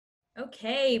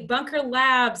Okay, Bunker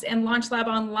Labs and Launch Lab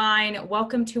Online,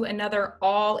 welcome to another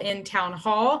all-in town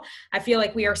hall. I feel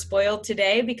like we are spoiled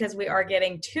today because we are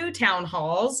getting two town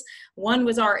halls. One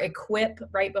was our equip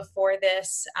right before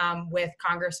this with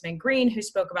Congressman Green, who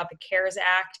spoke about the CARES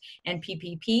Act and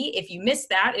PPP. If you missed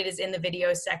that, it is in the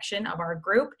video section of our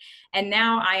group. And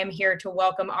now I am here to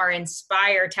welcome our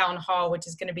Inspire town hall, which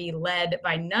is going to be led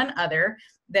by none other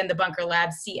than the Bunker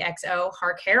Labs CXO,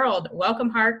 Hark Harold.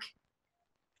 Welcome, Hark.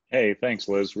 Hey, thanks,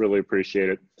 Liz. Really appreciate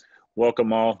it.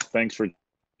 Welcome all. Thanks for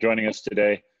joining us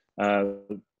today.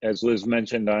 As Liz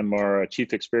mentioned, I'm our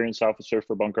Chief Experience Officer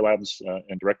for Bunker Labs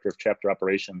and Director of Chapter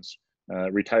Operations.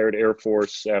 Retired Air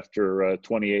Force after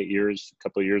 28 years, a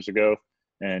couple of years ago,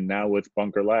 and now with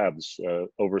Bunker Labs,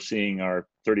 overseeing our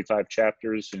 35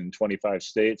 chapters in 25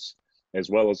 states, as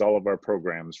well as all of our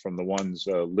programs, from the ones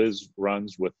Liz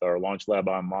runs with our Launch Lab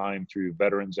Online through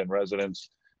veterans and residents,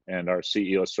 and our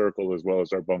CEO Circle, as well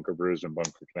as our Bunker Brews and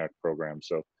Bunker Connect program.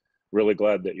 So really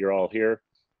glad that you're all here.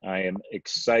 I am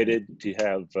excited to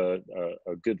have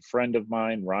a good friend of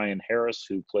mine, Ryan Harris,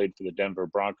 who played for the Denver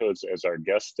Broncos, as our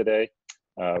guest today.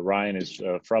 Ryan is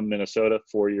from Minnesota,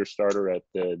 four-year starter at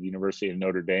the University of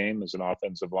Notre Dame as an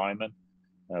offensive lineman.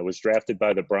 Was drafted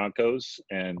by the Broncos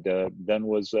and then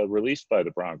was released by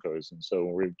the Broncos. And so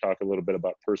we're going to talk a little bit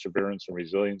about perseverance and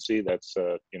resiliency. That's,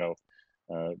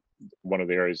 one of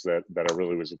the areas that I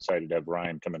really was excited to have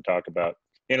Ryan come and talk about.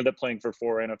 He ended up playing for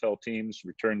four NFL teams,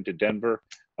 returned to Denver,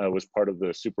 was part of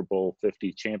the Super Bowl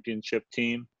 50 championship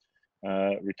team,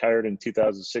 retired in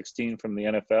 2016 from the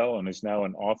NFL, and is now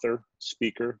an author,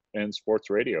 speaker, and sports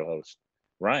radio host.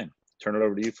 Ryan, turn it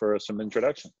over to you for some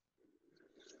introduction.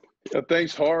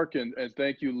 Thanks, Hark, and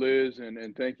thank you, Liz,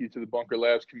 and thank you to the Bunker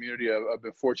Labs community. I've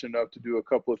been fortunate enough to do a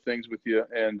couple of things with you,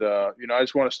 and I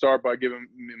just want to start by giving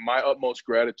my utmost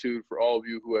gratitude for all of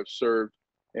you who have served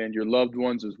and your loved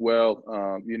ones as well.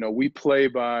 We play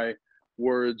by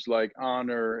words like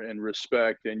honor and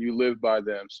respect, and you live by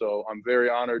them. So I'm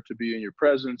very honored to be in your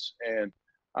presence, and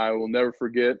I will never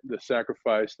forget the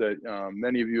sacrifice that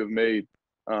many of you have made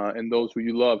and those who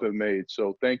you love have made.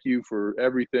 So thank you for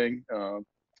everything.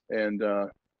 And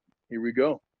here we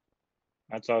go.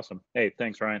 That's awesome. Hey,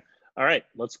 thanks, Ryan. All right,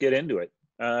 let's get into it.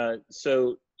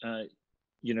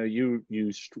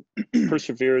 You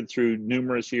persevered through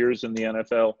numerous years in the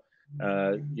NFL.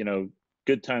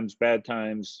 Good times, bad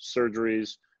times,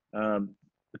 surgeries.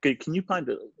 Okay, can you find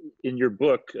in your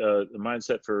book, the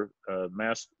Mindset for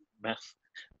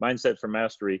Mindset for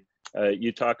Mastery?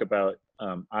 You talk about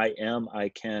I am, I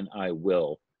can, I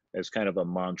will, as kind of a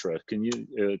mantra. Can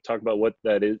you talk about what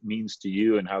that means to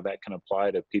you and how that can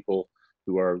apply to people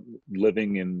who are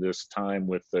living in this time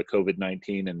with the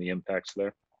COVID-19 and the impacts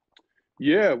there?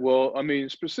 Yeah, well, I mean,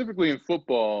 specifically in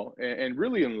football and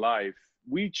really in life,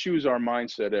 we choose our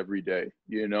mindset every day,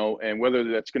 and whether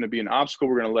that's going to be an obstacle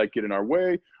we're going to let get in our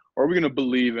way, or we're going to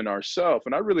believe in ourselves.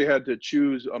 And I really had to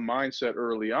choose a mindset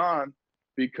early on,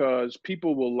 because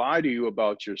people will lie to you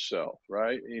about yourself,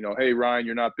 right? Hey, Ryan,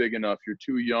 you're not big enough. You're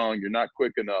too young. You're not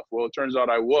quick enough. Well, it turns out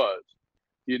I was,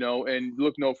 and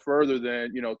look no further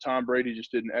than, Tom Brady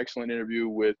just did an excellent interview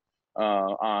with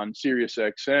on Sirius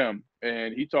XM.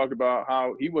 And he talked about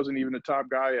how he wasn't even the top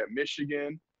guy at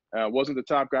Michigan, wasn't the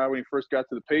top guy when he first got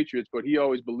to the Patriots, but he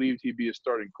always believed he'd be a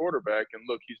starting quarterback. And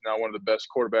look, he's now one of the best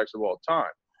quarterbacks of all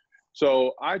time.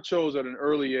 So I chose at an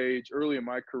early age, early in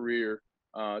my career,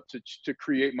 to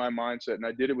create my mindset. And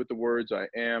I did it with the words, I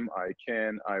am, I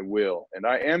can, I will. And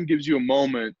I am gives you a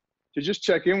moment to just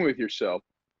check in with yourself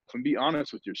and be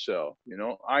honest with yourself.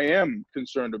 I am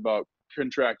concerned about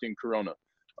contracting Corona.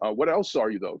 What else are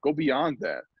you, though? Go beyond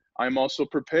that. I'm also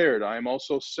prepared. I am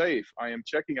also safe. I am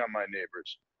checking on my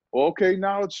neighbors. Well, okay,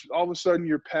 now it's all of a sudden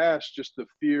you're past just the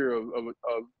fear of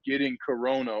getting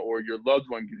Corona or your loved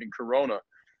one getting Corona.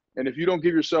 And if you don't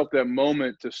give yourself that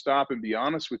moment to stop and be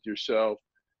honest with yourself,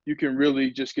 you can really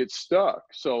just get stuck.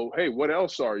 So, hey, what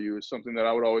else are you is something that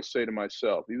I would always say to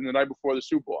myself. Even the night before the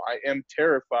Super Bowl, I am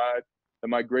terrified that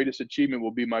my greatest achievement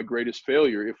will be my greatest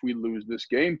failure if we lose this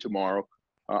game tomorrow.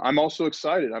 I'm also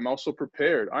excited. I'm also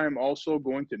prepared. I am also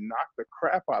going to knock the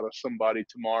crap out of somebody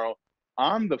tomorrow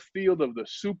on the field of the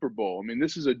Super Bowl. I mean,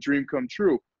 this is a dream come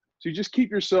true. So you just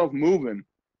keep yourself moving.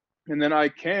 And then I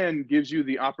can gives you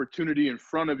the opportunity in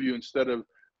front of you instead of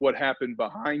what happened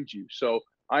behind you. So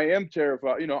I am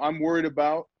terrified. I'm worried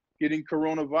about getting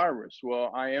coronavirus.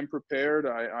 Well, I am prepared.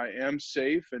 I am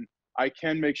safe, and I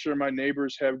can make sure my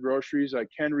neighbors have groceries. I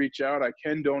can reach out. I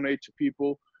can donate to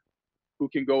people who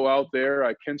can go out there.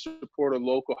 I can support a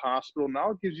local hospital. Now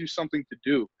it gives you something to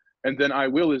do. And then I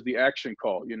will is the action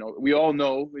call. We all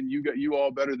know, and you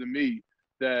all better than me,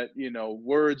 that,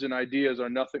 words and ideas are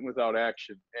nothing without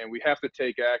action, and we have to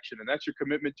take action. And that's your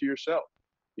commitment to yourself.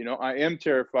 I am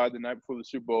terrified the night before the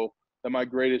Super Bowl that my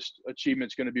greatest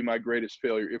achievement is going to be my greatest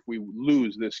failure if we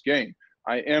lose this game.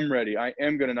 I am ready. I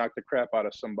am going to knock the crap out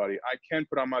of somebody. I can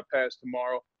put on my pads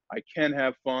tomorrow. I can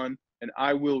have fun, and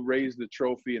I will raise the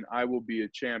trophy, and I will be a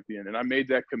champion. And I made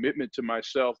that commitment to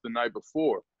myself the night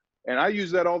before. And I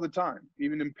use that all the time,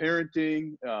 even in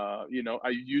parenting. I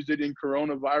used it in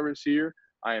coronavirus here.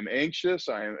 I am anxious.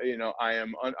 I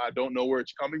don't know where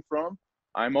it's coming from.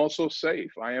 I'm also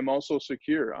safe. I am also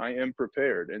secure. I am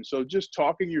prepared. And so just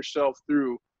talking yourself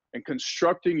through and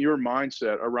constructing your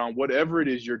mindset around whatever it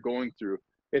is you're going through.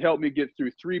 It helped me get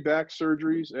through 3 back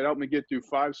surgeries. It helped me get through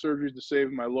 5 surgeries to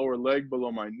save my lower leg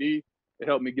below my knee. It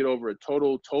helped me get over a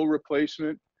total toe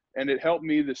replacement. And it helped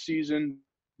me the season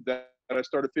that I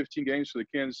started 15 games for the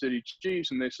Kansas City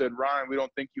Chiefs. And they said, Ryan, we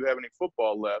don't think you have any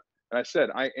football left. And I said,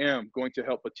 I am going to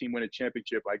help a team win a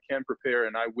championship. I can prepare,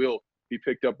 and I will be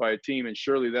picked up by a team. And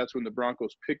surely that's when the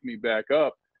Broncos picked me back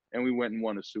up, and we went and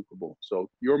won a Super Bowl. So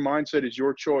your mindset is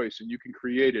your choice, and you can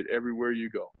create it everywhere you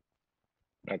go.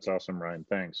 That's awesome, Ryan.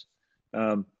 Thanks.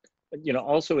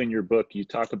 Also in your book, you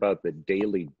talk about the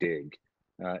daily dig.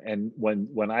 And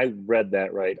when I read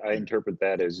that, right, I interpret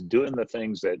that as doing the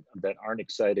things that aren't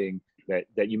exciting,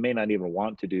 that you may not even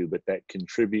want to do, but that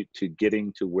contribute to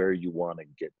getting to where you want to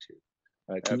get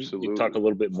to. Can you talk a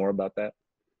little bit more about that?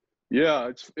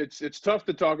 Yeah, it's tough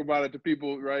to talk about it to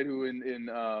people, right, who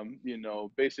in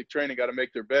basic training got to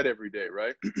make their bed every day,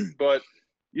 right? But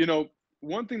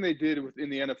one thing they did in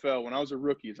the NFL when I was a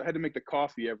rookie is I had to make the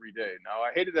coffee every day. Now,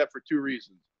 I hated that for 2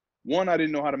 reasons. 1, I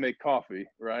didn't know how to make coffee,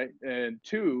 right? And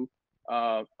 2,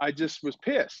 I just was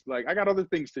pissed. Like, I got other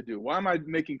things to do. Why am I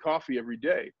making coffee every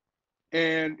day?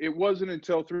 And it wasn't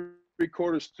until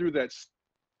 3/4 through that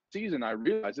season I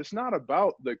realized it's not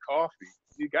about the coffee.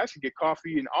 You guys could get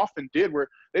coffee, and often did, where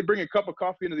they'd bring a cup of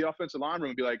coffee into the offensive line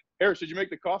room and be like, Harris, did you make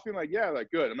the coffee? I'm like, yeah, like,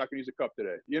 good. I'm not going to use a cup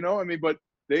today. But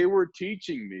they were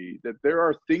teaching me that there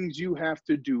are things you have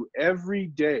to do every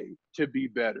day to be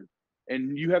better.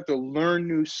 And you have to learn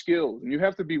new skills, and you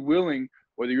have to be willing,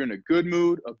 whether you're in a good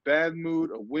mood, a bad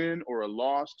mood, a win or a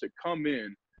loss, to come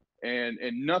in. And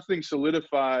nothing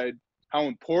solidified how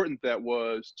important that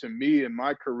was to me and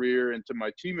my career and to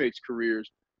my teammates' careers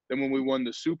than when we won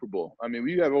the Super Bowl. I mean,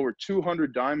 we have over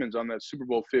 200 diamonds on that Super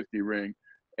Bowl 50 ring,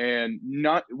 and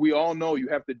we all know you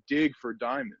have to dig for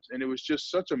diamonds. And it was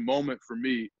just such a moment for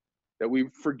me that we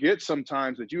forget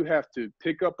sometimes that you have to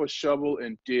pick up a shovel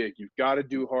and dig. You've got to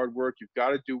do hard work. You've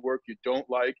got to do work you don't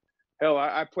like. Hell,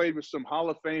 I played with some Hall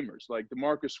of Famers like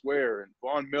DeMarcus Ware and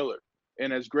Von Miller.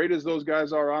 And as great as those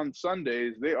guys are on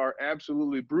Sundays, they are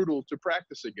absolutely brutal to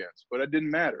practice against. But it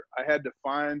didn't matter. I had to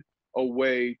find a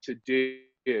way to dig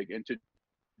and to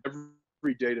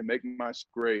every day to make myself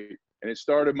great. And it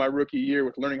started my rookie year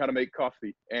with learning how to make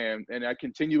coffee. And I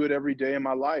continue it every day in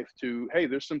my life to, hey,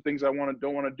 there's some things I don't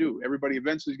want to do. Everybody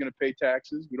eventually is going to pay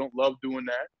taxes. We don't love doing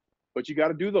that. But you got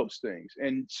to do those things.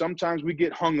 And sometimes we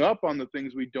get hung up on the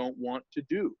things we don't want to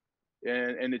do.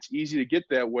 And it's easy to get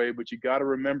that way, but you got to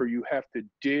remember you have to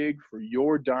dig for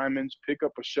your diamonds, pick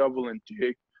up a shovel and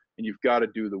dig, and you've got to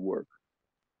do the work.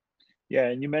 Yeah,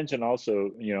 and you mentioned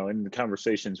also, in the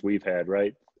conversations we've had,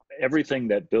 right, everything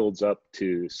that builds up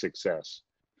to success,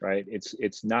 right?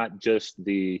 It's not just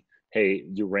the, hey,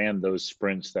 you ran those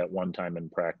sprints that one time in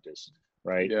practice,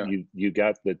 right? Yeah. You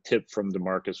got the tip from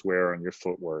DeMarcus Ware on your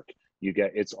footwork.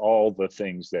 It's all the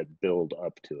things that build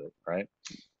up to it, right?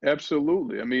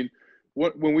 Absolutely. I mean,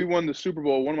 when we won the Super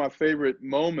Bowl, one of my favorite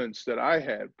moments that I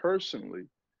had personally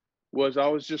was I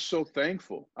was just so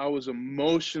thankful. I was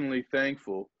emotionally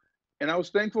thankful. And I was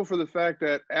thankful for the fact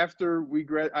that after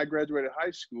I graduated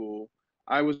high school,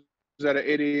 I was at an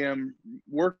 8 a.m.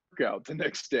 workout the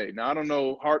next day. Now, I don't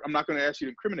know, I'm not going to ask you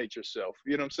to incriminate yourself,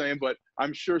 you know what I'm saying? But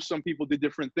I'm sure some people did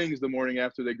different things the morning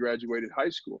after they graduated high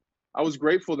school. I was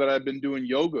grateful that I'd been doing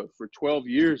yoga for 12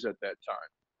 years at that time.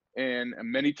 And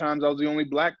many times I was the only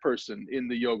Black person in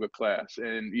the yoga class.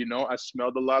 And, I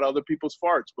smelled a lot of other people's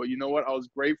farts. But you know what? I was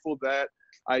grateful that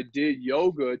I did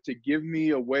yoga to give me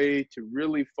a way to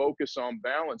really focus on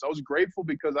balance. I was grateful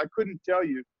because I couldn't tell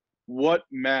you what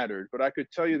mattered, but I could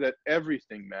tell you that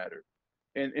everything mattered.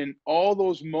 And in all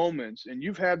those moments, and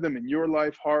you've had them in your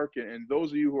life, Hark, and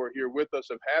those of you who are here with us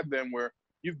have had them where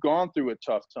you've gone through a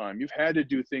tough time. You've had to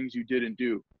do things you didn't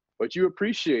do. But you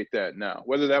appreciate that now,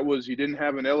 whether that was you didn't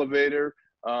have an elevator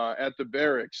at the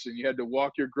barracks and you had to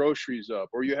walk your groceries up,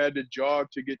 or you had to jog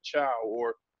to get chow,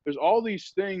 or there's all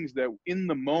these things that in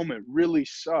the moment really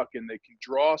suck and they can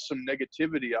draw some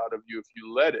negativity out of you if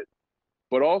you let it.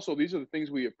 But also, these are the things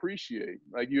we appreciate.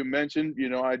 Like you mentioned, you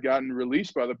know, I'd gotten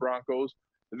released by the Broncos,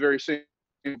 the very same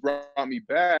thing brought me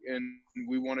back, and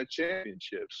we won a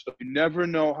championship. So you never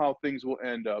know how things will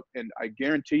end up. And I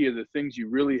guarantee you, the things you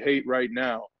really hate right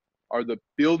now are the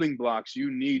building blocks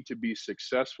you need to be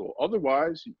successful.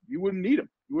 Otherwise, you wouldn't need them.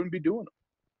 You wouldn't be doing them.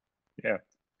 Yeah.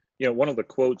 You know, one of the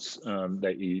quotes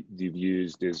that you've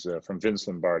used is from Vince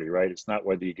Lombardi, right? It's not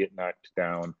whether you get knocked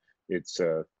down, it's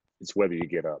whether you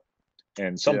get up.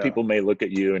 And some Yeah. people may look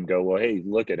at you and go, well, hey,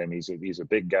 look at him. He's a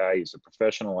big guy. He's a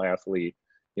professional athlete.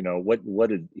 You know, what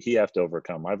did he have to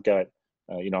overcome? I've got,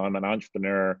 you know, I'm an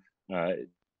entrepreneur.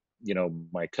 You know,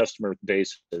 my customer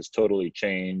base has totally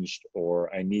changed,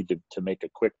 or I need to make a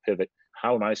quick pivot.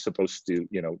 How am I supposed to,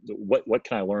 you know, what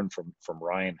can I learn from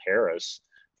Ryan Harris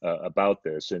about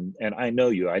this? And I know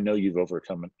you've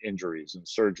overcome injuries and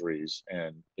surgeries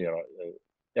and, you know,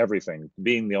 everything,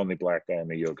 being the only black guy in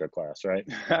the yoga class, right?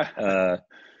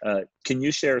 Can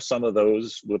you share some of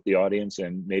those with the audience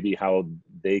and maybe how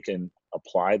they can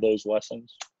apply those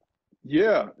lessons?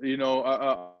 Yeah, you know,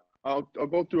 I'll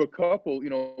go through a couple. You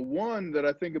know, one that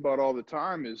I think about all the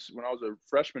time is when I was a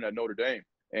freshman at Notre Dame,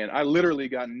 and I literally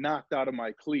got knocked out of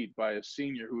my cleat by a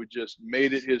senior who had just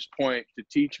made it his point to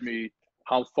teach me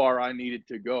how far I needed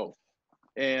to go.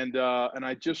 And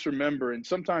I just remember, and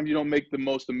sometimes you don't make the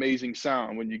most amazing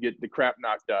sound when you get the crap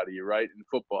knocked out of you, right? In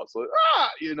football, so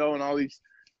you know, and all these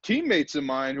teammates of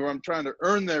mine who I'm trying to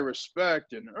earn their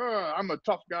respect, and I'm a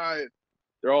tough guy.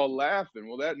 They're all laughing.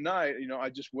 Well, that night, you know,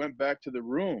 I just went back to the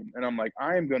room, and I'm like,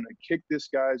 I am going to kick this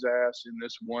guy's ass in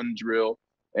this one drill,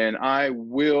 and I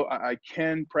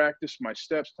can practice my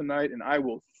steps tonight, and I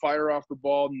will fire off the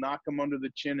ball, knock him under the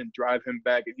chin, and drive him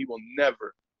back, and he will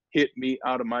never hit me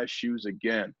out of my shoes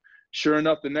again. Sure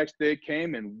enough, the next day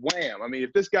came, and wham. I mean,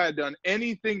 if this guy had done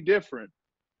anything different,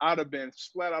 I'd have been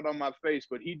flat out on my face,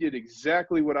 but he did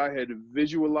exactly what I had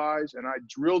visualized, and I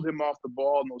drilled him off the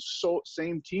ball, and those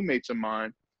same teammates of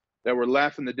mine that were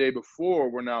laughing the day before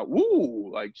were now,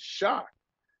 woo, like shocked.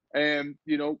 And,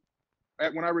 you know,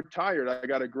 when I retired, I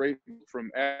got a great from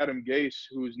Adam Gase,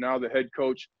 who's now the head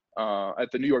coach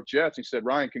at the New York Jets. He said,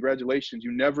 Ryan, congratulations.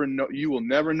 You will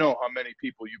never know how many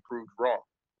people you proved wrong.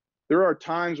 There are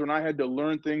times when I had to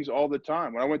learn things all the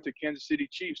time. When I went to Kansas City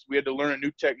Chiefs, we had to learn a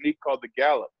new technique called the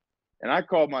Gallop. And I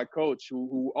called my coach,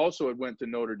 who also had went to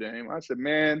Notre Dame. I said,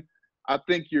 man, I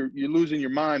think you're losing your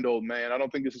mind, old man. I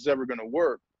don't think this is ever going to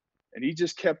work. And he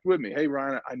just kept with me. Hey,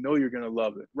 Ryan, I know you're going to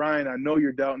love it. Ryan, I know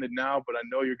you're doubting it now, but I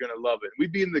know you're going to love it.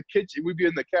 We'd be in the kitchen. We'd be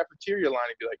in the cafeteria line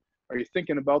and be like, are you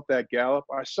thinking about that Gallop?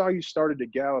 I saw you started to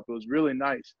Gallop. It was really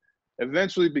nice.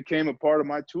 Eventually became a part of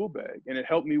my tool bag, and it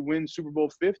helped me win Super Bowl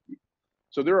 50.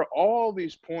 So there are all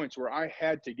these points where I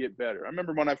had to get better. I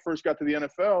remember when I first got to the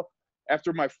NFL,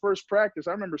 after my first practice,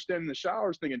 I remember standing in the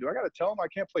showers thinking, do I got to tell them I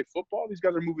can't play football? These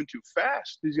guys are moving too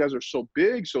fast. These guys are so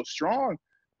big, so strong.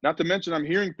 Not to mention I'm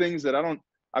hearing things that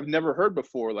I've never heard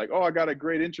before, like, oh, I got a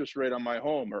great interest rate on my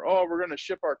home, or, oh, we're going to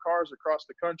ship our cars across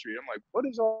the country. I'm like, what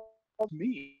does all this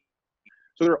mean?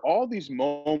 So there are all these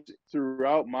moments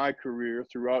throughout my career,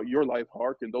 throughout your life,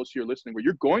 Hark, and those who are listening, where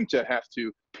you're going to have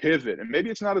to pivot. And maybe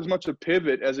it's not as much a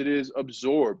pivot as it is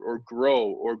absorb or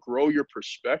grow your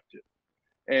perspective.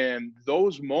 And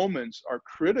those moments are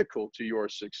critical to your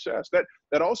success.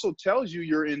 That also tells you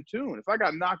you're in tune. If I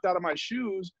got knocked out of my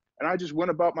shoes and I just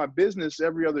went about my business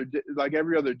every other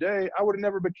day, I would have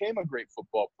never became a great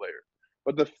football player.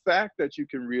 But the fact that you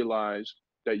can realize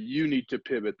that you need to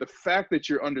pivot, the fact that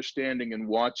you're understanding and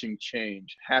watching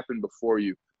change happen before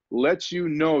you, lets you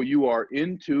know you are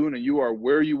in tune and you are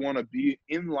where you want to be,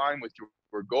 in line with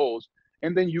your goals.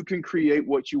 And then you can create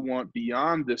what you want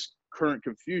beyond this current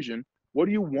confusion. What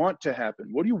do you want to happen?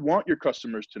 What do you want your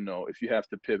customers to know if you have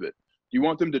to pivot? Do you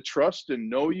want them to trust and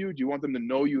know you? Do you want them to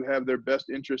know you have their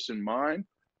best interests in mind?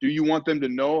 Do you want them to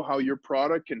know how your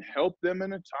product can help them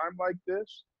in a time like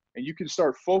this? And you can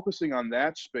start focusing on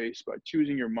that space by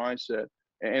choosing your mindset.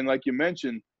 And like you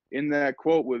mentioned in that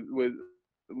quote with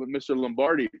Mr.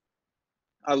 Lombardi,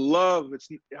 I love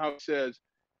how it says,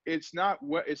 it's not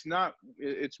whether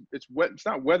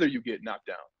you get knocked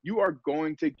down. You are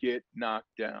going to get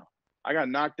knocked down. I got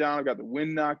knocked down. I got the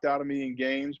wind knocked out of me in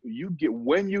games. But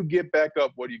when you get back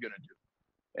up, what are you going to do?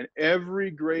 And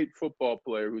every great football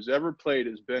player who's ever played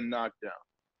has been knocked down.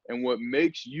 And what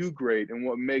makes you great and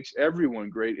what makes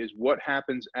everyone great is what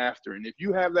happens after. And if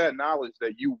you have that knowledge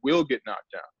that you will get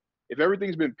knocked down, if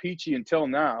everything's been peachy until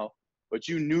now, but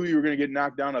you knew you were going to get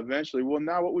knocked down eventually, well,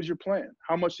 now what was your plan?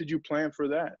 How much did you plan for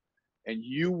that? And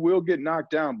you will get knocked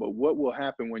down, but what will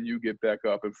happen when you get back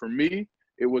up? And for me,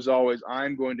 it was always,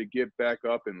 I'm going to get back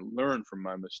up and learn from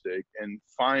my mistake and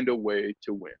find a way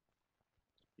to win.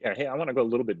 Yeah, hey, I want to go a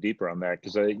little bit deeper on that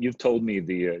because you've told me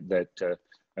that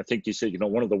I think you said,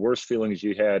 one of the worst feelings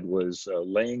you had was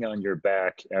laying on your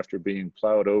back after being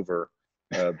plowed over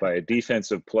by a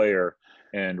defensive player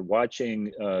and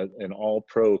watching an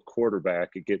all-pro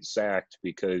quarterback get sacked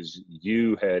because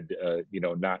you had,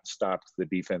 not stopped the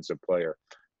defensive player.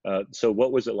 So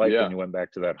what was it like when Yeah. you went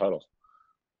back to that huddle?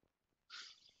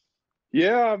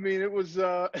 Yeah, I mean, it was,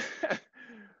 I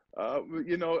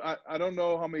don't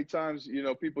know how many times,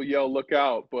 people yell, look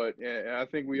out, but I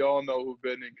think we all know who've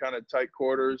been in kind of tight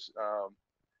quarters.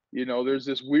 There's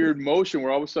this weird motion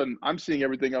where all of a sudden I'm seeing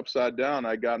everything upside down.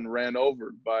 I gotten ran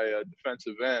over by a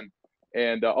defensive end.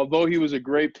 And although he was a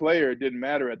great player, it didn't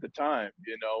matter at the time,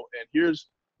 and here's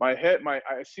my head,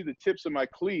 I see the tips of my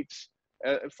cleats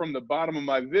from the bottom of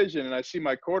my vision, and I see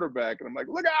my quarterback, and I'm like,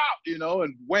 look out,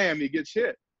 and wham, he gets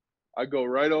hit. I go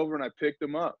right over and I picked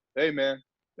him up. Hey, man,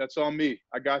 that's on me.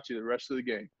 I got you the rest of the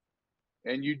game.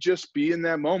 And you just be in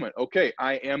that moment. Okay,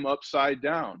 I am upside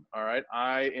down. All right.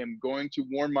 I am going to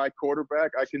warn my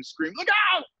quarterback. I can scream, look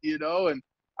out, and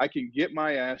I can get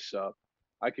my ass up.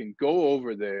 I can go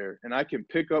over there and I can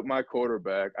pick up my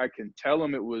quarterback. I can tell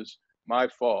him it was my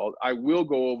fault. I will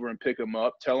go over and pick him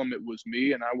up, tell him it was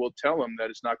me, and I will tell him that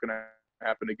it's not going to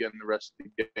happen again the rest of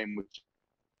the game, which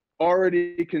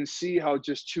already can see how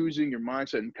just choosing your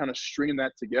mindset and kind of stringing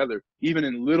that together, even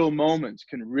in little moments,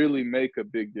 can really make a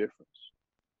big difference.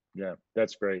 Yeah,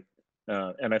 that's great.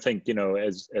 And I think,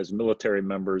 as military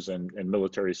members and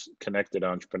military connected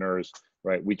entrepreneurs,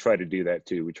 right, we try to do that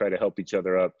too. We try to help each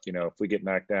other up. If we get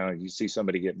knocked down, you see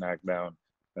somebody get knocked down,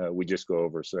 we just go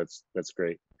over. So that's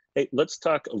great. Hey, let's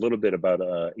talk a little bit about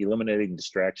eliminating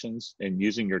distractions and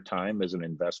using your time as an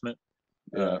investment.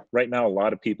 Right now, a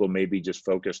lot of people may be just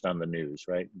focused on the news,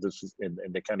 right? And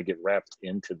they kind of get wrapped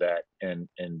into that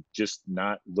and just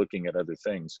not looking at other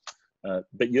things.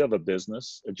 But you have a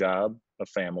business, a job, a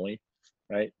family,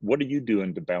 right? What are you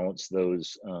doing to balance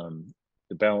those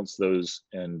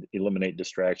and eliminate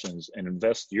distractions and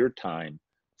invest your time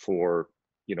for,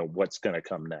 what's going to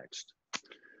come next?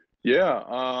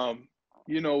 Yeah.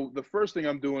 The first thing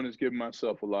I'm doing is giving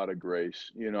myself a lot of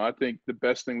grace. I think the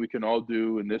best thing we can all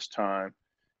do in this time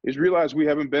is realize we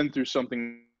haven't been through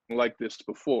something like this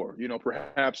before.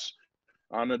 Perhaps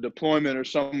on a deployment or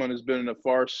someone has been in a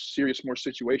far serious, more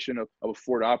situation of a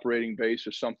forward operating base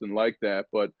or something like that.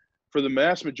 But for the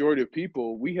mass majority of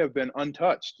people, we have been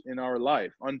untouched in our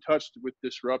life, untouched with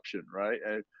disruption, right?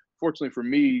 And fortunately for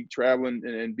me, traveling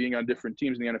and being on different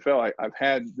teams in the NFL, I've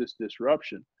had this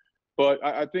disruption. But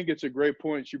I think it's a great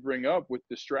point you bring up with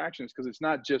distractions, because it's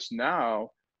not just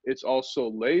now, it's also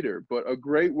later. But a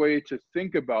great way to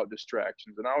think about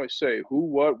distractions, and I always say who,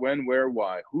 what, when, where,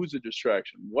 why. Who's a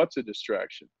distraction? What's a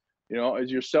distraction?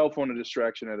 Is your cell phone a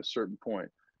distraction at a certain point?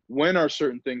 When are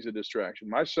certain things a distraction?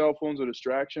 My cell phone's a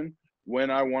distraction when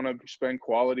I want to spend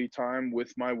quality time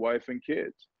with my wife and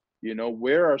kids.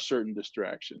 Where are certain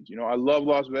distractions? I love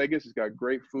Las Vegas. It's got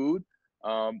great food.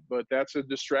 But that's a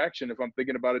distraction if I'm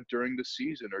thinking about it during the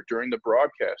season or during the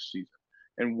broadcast season.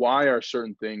 And why are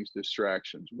certain things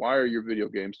distractions? Why are your video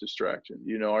games distractions?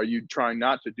 Are you trying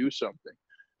not to do something?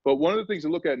 But one of the things to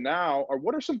look at now are,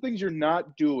 what are some things you're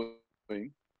not doing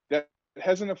that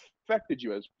hasn't affected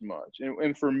you as much?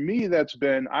 And for me, that's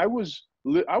been, I was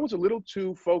a little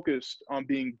too focused on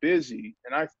being busy,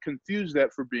 and I confused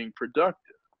that for being productive.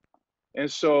 And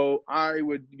so I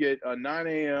would get a 9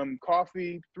 a.m.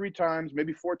 coffee 3 times,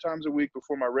 maybe 4 times a week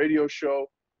before my radio show.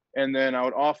 And then I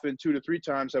would often 2 to 3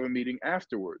 times have a meeting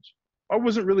afterwards. I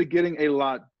wasn't really getting a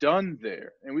lot done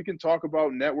there. And we can talk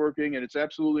about networking, and it's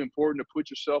absolutely important to put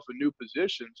yourself in new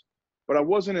positions. But I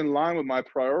wasn't in line with my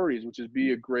priorities, which is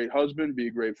be a great husband, be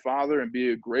a great father, and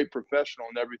be a great professional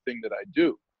in everything that I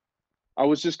do. I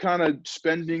was just kind of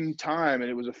spending time, and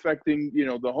it was affecting,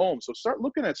 the home. So start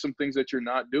looking at some things that you're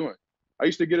not doing. I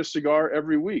used to get a cigar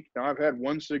every week. Now I've had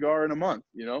 1 cigar in a month.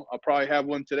 I'll probably have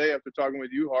one today after talking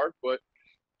with you, Hart. But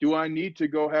do I need to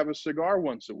go have a cigar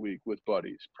once a week with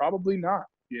buddies? Probably not.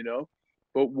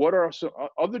 But what are some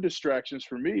other distractions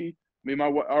for me? I mean, my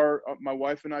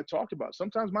wife and I talked about,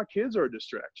 sometimes my kids are a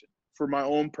distraction for my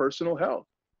own personal health.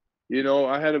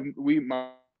 My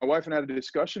wife and I had a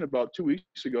discussion about 2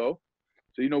 weeks ago.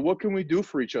 So, what can we do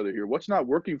for each other here? What's not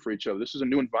working for each other? This is a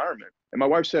new environment. And my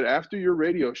wife said, after your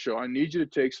radio show, I need you to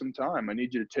take some time. I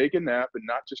need you to take a nap and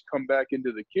not just come back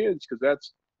into the kids,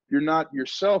 because you're not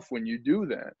yourself when you do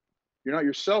that. You're not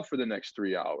yourself for the next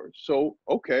 3 hours. So,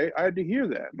 okay, I had to hear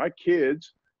that. My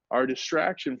kids are a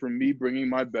distraction from me bringing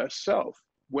my best self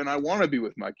when I want to be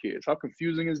with my kids. How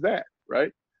confusing is that,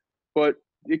 right? But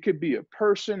it could be a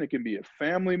person, it can be a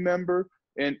family member.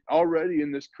 And already in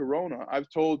this corona, I've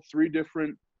told 3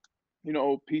 different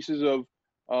pieces of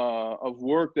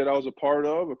work that I was a part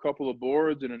of, a couple of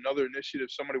boards and another initiative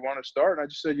somebody wanted to start. And I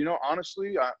just said,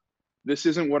 honestly, this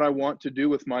isn't what I want to do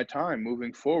with my time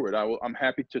moving forward. I'm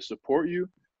happy to support you.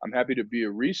 I'm happy to be a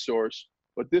resource,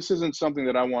 but this isn't something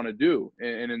that I want to do.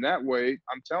 And in that way,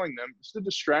 I'm telling them it's a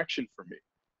distraction for me.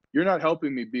 You're not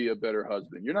helping me be a better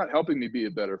husband. You're not helping me be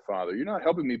a better father. You're not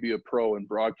helping me be a pro in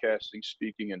broadcasting,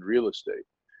 speaking, and real estate.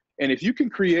 And if you can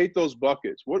create those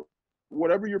buckets,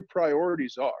 whatever your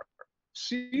priorities are,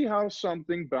 see how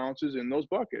something bounces in those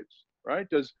buckets, right?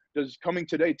 Does coming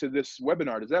today to this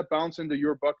webinar, does that bounce into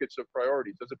your buckets of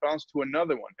priorities? Does it bounce to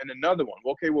another one and another one?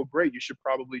 Okay, well, great, you should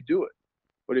probably do it.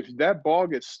 But if that ball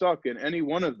gets stuck in any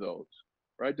one of those,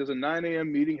 right? Does a 9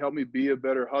 a.m. meeting help me be a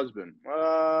better husband?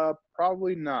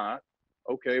 Probably not.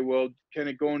 Okay, well, can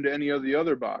it go into any of the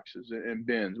other boxes and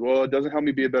bins? Well, it doesn't help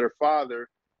me be a better father,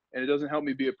 and it doesn't help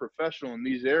me be a professional in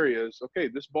these areas. Okay,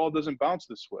 this ball doesn't bounce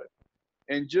this way.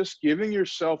 And just giving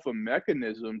yourself a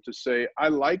mechanism to say, I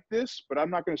like this, but I'm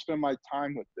not going to spend my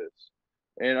time with this.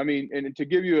 And I mean, and to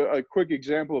give you a quick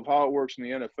example of how it works in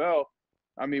the NFL,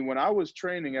 I mean, when I was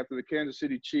training after the Kansas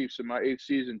City Chiefs in my 8th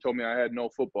season told me I had no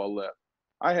football left,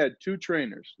 I had 2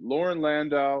 trainers, Lauren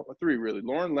Landau, 3 really,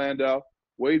 Lauren Landau,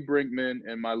 Wade Brinkman,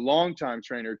 and my longtime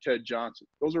trainer, Ted Johnson.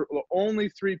 Those are the only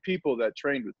 3 people that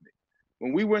trained with me.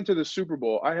 When we went to the Super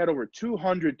Bowl, I had over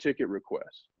 200 ticket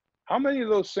requests. How many of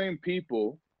those same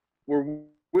people were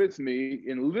with me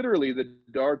in literally the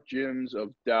dark gyms of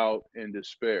doubt and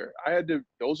despair?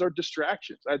 Those are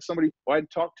distractions. I had somebody who I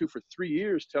hadn't talked to for 3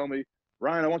 years tell me,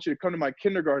 Ryan, I want you to come to my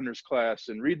kindergartners class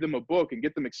and read them a book and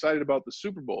get them excited about the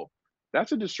Super Bowl.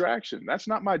 That's a distraction. That's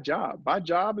not my job. My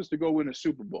job is to go win a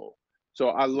Super Bowl. So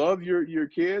I love your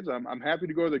kids. I'm happy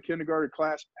to go to their kindergarten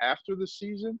class after the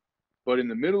season, but in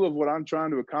the middle of what I'm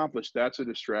trying to accomplish, that's a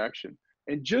distraction.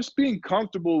 And just being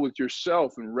comfortable with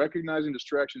yourself and recognizing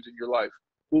distractions in your life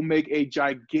will make a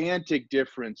gigantic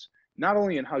difference, not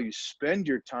only in how you spend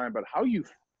your time, but how you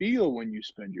feel when you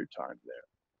spend your time there.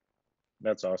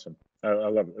 That's awesome. I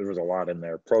love it. There was a lot in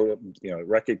there.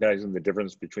 Recognizing the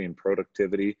difference between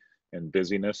productivity and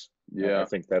busyness. Yeah. I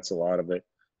think that's a lot of it.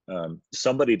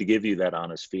 Somebody to give you that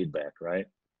honest feedback, right?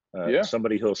 Yeah.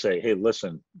 Somebody who'll say, hey,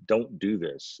 listen, don't do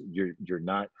this. You're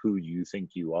not who you think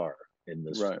you are in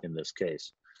this, right. in this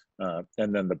case.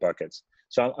 And then the buckets.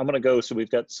 So I'm going to go. So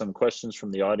we've got some questions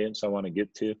from the audience I want to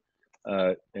get to.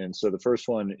 And so the first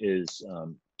one is,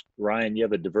 Ryan, you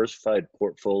have a diversified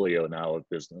portfolio now of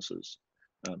businesses.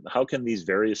 How can these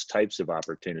various types of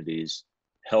opportunities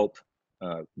help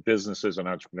businesses and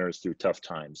entrepreneurs through tough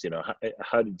times?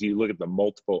 How do you look at the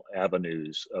multiple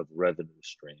avenues of revenue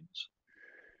streams?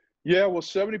 Yeah, well,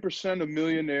 70% of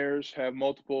millionaires have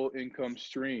multiple income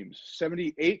streams.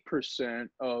 78%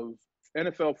 of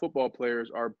NFL football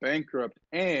players are bankrupt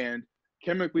and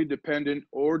chemically dependent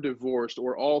or divorced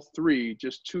or all 3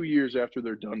 just 2 years after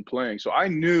they're done playing. So I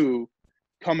knew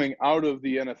coming out of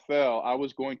the NFL, I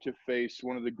was going to face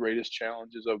one of the greatest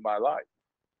challenges of my life.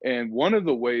 And one of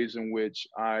the ways in which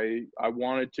I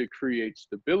wanted to create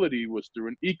stability was through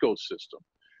an ecosystem.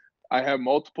 I have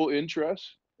multiple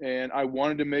interests, and I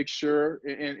wanted to make sure,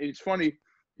 and it's funny,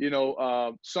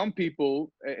 some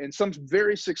people and some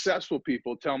very successful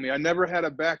people tell me I never had a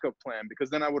backup plan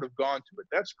because then I would have gone to it.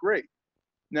 That's great.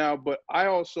 Now, but I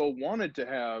also wanted to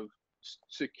have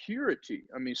security.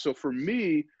 I mean, so for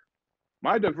me,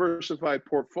 my diversified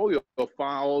portfolio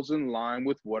falls in line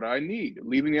with what I need.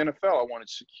 Leaving the NFL, I wanted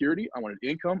security, I wanted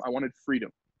income, I wanted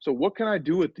freedom. So what can I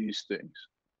do with these things,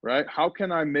 right? How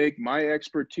can I make my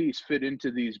expertise fit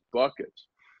into these buckets?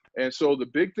 And so the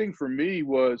big thing for me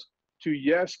was to,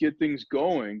 yes, get things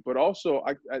going, but also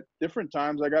at different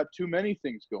times I got too many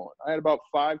things going. I had about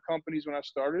 5 companies when I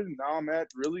started, and now I'm at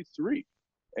really 3.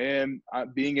 And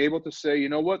being able to say, you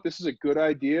know what, this is a good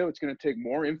idea. It's going to take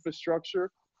more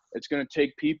infrastructure. It's going to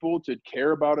take people to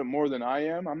care about it more than I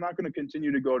am. I'm not going to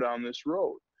continue to go down this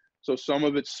road. So some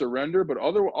of it's surrender, but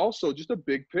also just a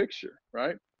big picture,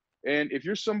 right? And if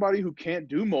you're somebody who can't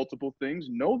do multiple things,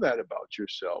 know that about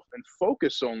yourself and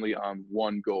focus only on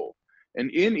one goal.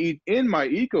 And in my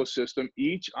ecosystem,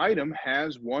 each item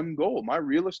has one goal. My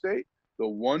real estate, the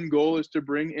one goal is to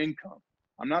bring income.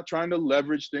 I'm not trying to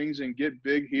leverage things and get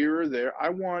big here or there. I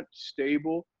want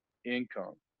stable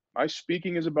income. My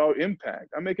speaking is about impact.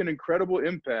 I make an incredible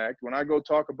impact when I go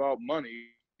talk about money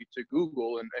to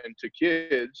Google and to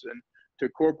kids and to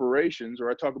corporations,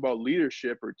 or I talk about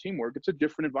leadership or teamwork. It's a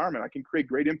different environment. I can create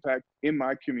great impact in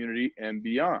my community and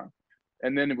beyond.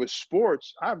 And then with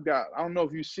sports, I don't know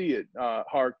if you see it,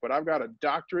 Hark, but I've got a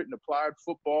doctorate in applied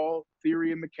football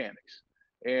theory and mechanics.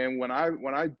 And when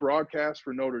I broadcast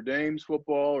for Notre Dame's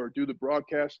football or do the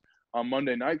broadcast, on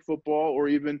Monday Night Football, or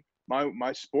even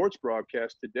my sports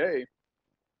broadcast today.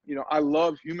 You know, I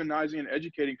love humanizing and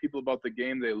educating people about the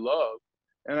game they love,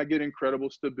 and I get incredible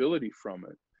stability from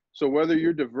it. So whether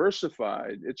you're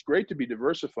diversified, it's great to be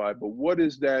diversified, but what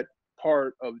is that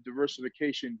part of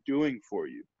diversification doing for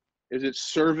you? Is it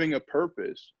serving a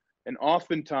purpose? And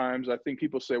oftentimes I think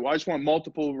people say, well, I just want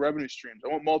multiple revenue streams. I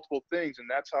want multiple things. And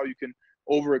that's how you can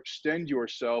overextend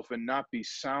yourself and not be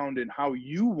sound in how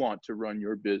you want to run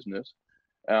your business.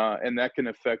 And that can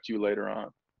affect you later on.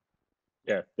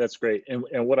 Yeah, that's great. And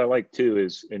what I like too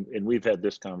is, and we've had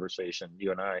this conversation,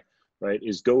 you and I, right,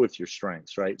 is go with your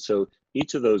strengths, right? So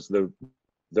each of those, though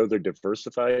they're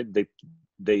diversified,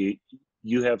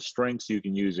 you have strengths you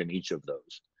can use in each of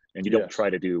those. And you don't try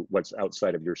to do what's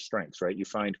outside of your strengths, right? You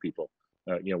find people.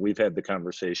 You know, we've had the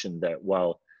conversation that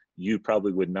while you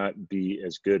probably would not be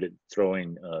as good at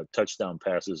throwing touchdown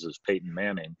passes as Peyton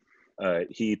Manning,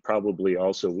 he probably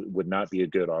also would not be a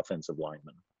good offensive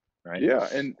lineman, right? Yeah,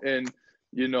 and I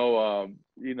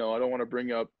don't want to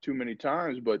bring up too many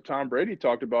times, but Tom Brady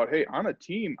talked about, hey, on a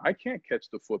team, I can't catch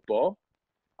the football.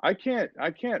 I can't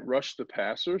rush the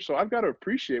passer. So I've got to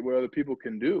appreciate what other people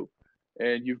can do.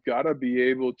 And you've got to be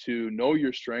able to know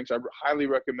your strengths. I highly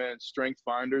recommend Strength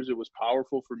Finders. It was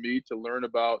powerful for me to learn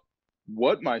about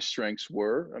what my strengths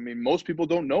were. I mean, most people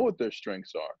don't know what their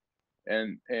strengths are.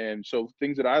 And so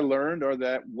things that I learned are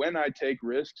that when I take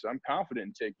risks, I'm confident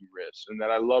in taking risks, and that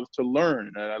I love to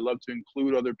learn, and I love to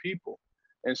include other people.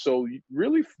 And so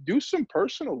really do some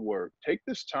personal work. Take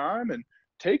this time and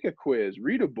take a quiz,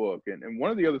 read a book. And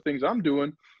one of the other things I'm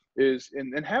doing is,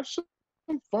 and have some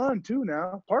fun too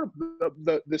now. Part of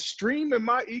the stream in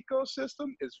my ecosystem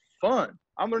is fun.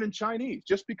 I'm learning Chinese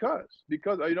just because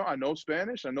I know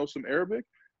Spanish, I know some Arabic,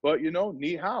 but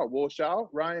ni hao, wo xiao,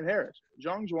 Ryan Harris,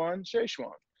 zhangzhuan,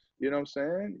 szechuan. You know what I'm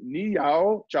saying? Ni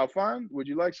yao, chao fan. Would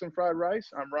you like some fried rice?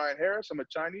 I'm Ryan Harris. I'm a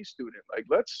Chinese student. Like,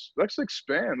 let's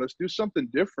expand. Let's do something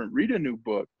different. Read a new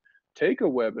book. Take a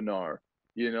webinar.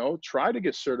 Try to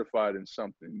get certified in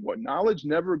something. What knowledge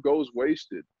never goes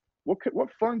wasted. What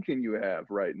fun can you have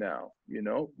right now?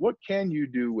 What can you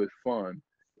do with fun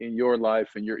in your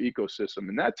life and your ecosystem?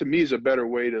 And that to me is a better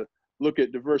way to look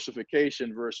at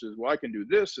diversification versus, well, I can do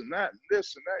this and that and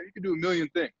this and that. You can do a million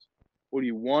things. What do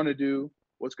you want to do?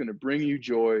 What's going to bring you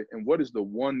joy? And what is the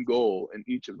one goal in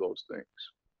each of those things?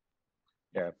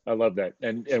 Yeah, I love that.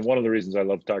 And one of the reasons I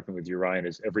love talking with you, Ryan,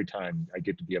 is every time I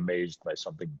get to be amazed by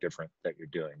something different that you're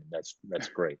doing. And that's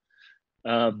great.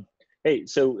 Hey,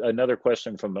 so another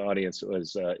question from the audience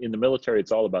was, in the military,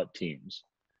 it's all about teams.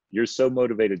 You're so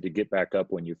motivated to get back up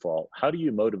when you fall. How do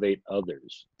you motivate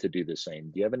others to do the same?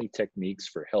 Do you have any techniques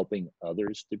for helping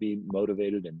others to be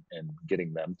motivated and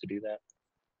getting them to do that?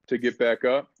 To get back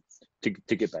up? To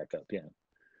get back up, yeah.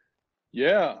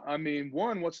 Yeah, I mean,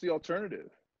 one, what's the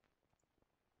alternative?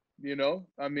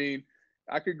 I mean,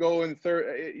 I could go in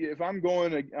third. If I'm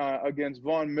going against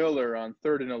Von Miller on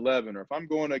 3rd and 11, or if I'm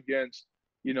going against,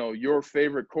 your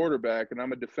favorite quarterback and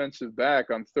I'm a defensive back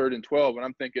on 3rd and 12, and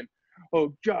I'm thinking,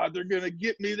 oh God, they're going to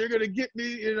get me,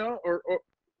 or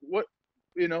what,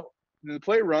 the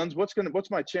play runs, what's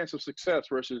my chance of success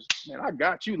versus, man, I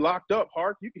got you locked up,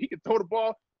 Hart. He can throw the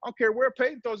ball. I don't care where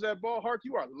Peyton throws that ball, Hart.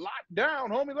 You are locked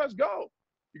down, homie. Let's go.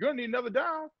 You're going to need another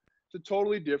down. It's a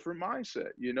totally different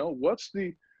mindset.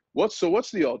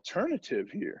 What's the alternative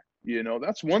here?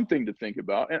 That's one thing to think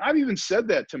about. And I've even said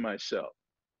that to myself.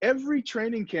 Every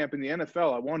training camp in the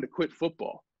NFL, I wanted to quit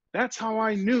football. That's how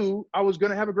I knew I was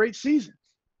going to have a great season.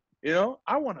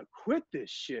 I want to quit this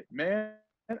shit, man.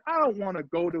 And I don't want to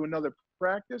go to another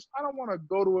practice. I don't want to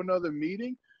go to another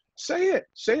meeting. Say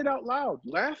it out loud.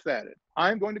 Laugh at it.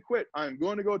 I'm going to quit. I'm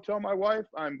going to go tell my wife.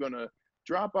 I'm going to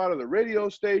drop out of the radio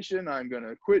station. I'm going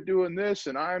to quit doing this,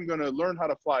 and I'm going to learn how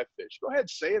to fly fish. Go ahead,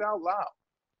 say it out loud.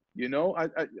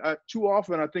 I too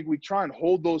often I think we try and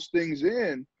hold those things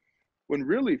in when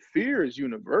really fear is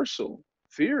universal.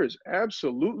 Fear is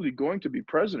absolutely going to be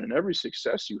present in every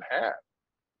success you have.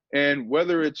 And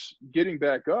whether it's getting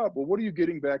back up, well, what are you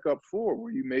getting back up for?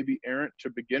 Were you maybe errant to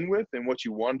begin with in what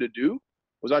you wanted to do?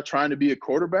 Was I trying to be a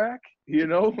quarterback,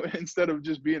 instead of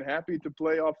just being happy to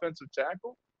play offensive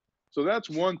tackle? So that's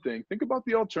one thing. Think about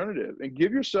the alternative and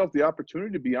give yourself the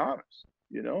opportunity to be honest.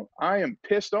 I am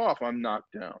pissed off I'm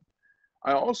knocked down.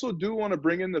 I also do want to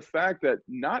bring in the fact that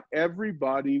not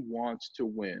everybody wants to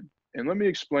win. And let me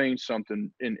explain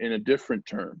something in a different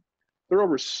term. There are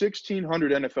over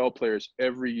 1,600 NFL players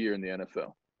every year in the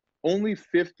NFL. Only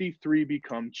 53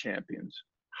 become champions.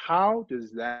 How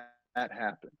does that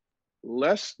happen?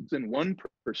 Less than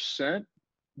 1%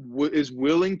 is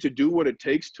willing to do what it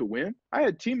takes to win. I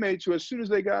had teammates who, as soon as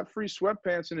they got free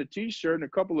sweatpants and a t-shirt and a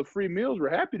couple of free meals, were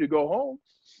happy to go home.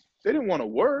 They didn't want to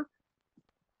work.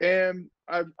 And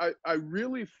I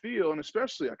really feel, and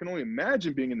especially I can only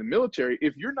imagine being in the military,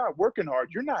 if you're not working hard,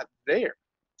 you're not there.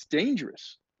 It's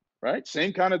dangerous, right?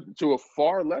 Same kind of, to a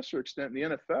far lesser extent in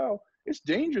the NFL, it's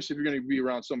dangerous if you're going to be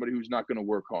around somebody who's not going to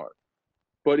work hard.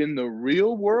 But in the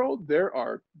real world, there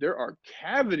are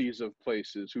cavities of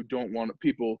places who don't want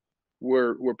people,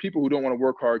 where people who don't want to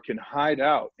work hard can hide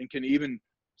out and can even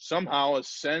somehow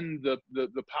ascend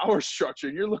the power structure.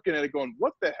 And you're looking at it going,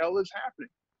 what the hell is happening?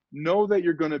 Know that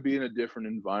you're going to be in a different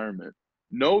environment.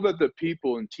 Know that the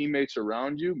people and teammates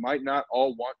around you might not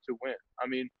all want to win. I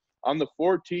mean, on the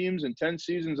 4 teams and 10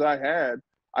 seasons I had,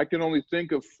 I can only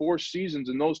think of 4 seasons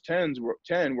in those 10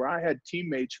 where I had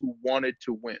teammates who wanted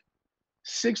to win.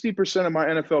 60% of my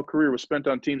NFL career was spent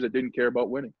on teams that didn't care about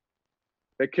winning.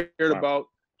 They cared about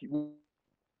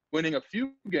winning a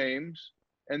few games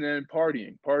and then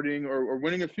partying or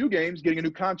winning a few games, getting a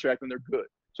new contract, and they're good.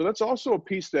 So that's also a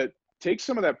piece that takes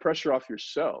some of that pressure off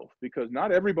yourself, because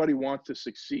not everybody wants to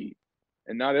succeed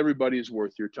and not everybody is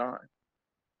worth your time.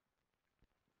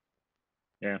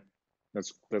 Yeah,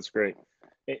 that's great.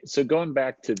 So going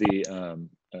back to the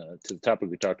topic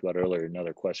we talked about earlier,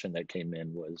 another question that came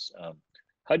in was,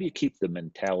 how do you keep the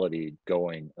mentality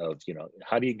going of,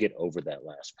 how do you get over that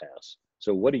last pass?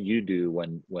 So what do you do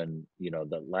when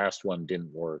the last one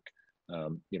didn't work?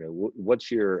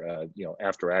 What's your,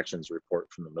 after actions report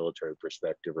from the military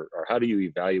perspective, or how do you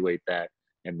evaluate that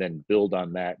and then build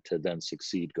on that to then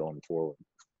succeed going forward?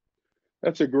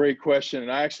 That's a great question.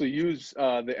 And I actually use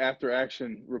the after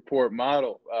action report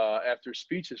model after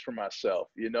speeches for myself.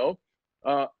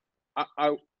 I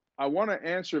want to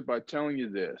answer it by telling you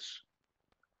this.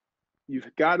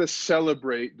 You've got to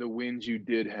celebrate the wins you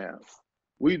did have.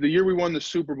 The year we won the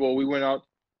Super Bowl, we went out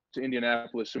to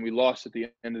Indianapolis and we lost at the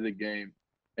end of the game.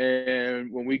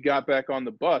 And when we got back on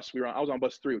the bus, I was on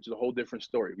bus 3, which is a whole different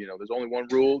story. There's only one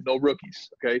rule: no rookies.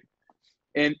 Okay.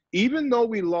 And even though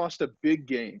we lost a big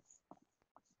game,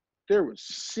 there was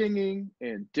singing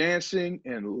and dancing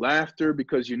and laughter,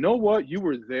 because you know what? You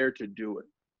were there to do it.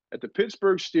 At the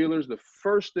Pittsburgh Steelers, the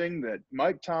first thing that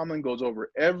Mike Tomlin goes over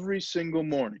every single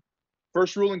morning,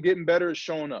 first rule in getting better, is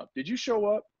showing up. Did you show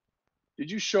up?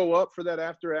 Did you show up for that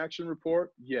after action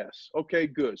report? Yes. Okay,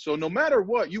 good. So no matter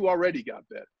what, you already got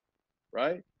better,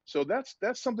 right? So that's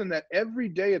something that every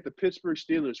day at the Pittsburgh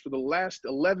Steelers for the last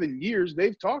 11 years,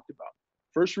 they've talked about.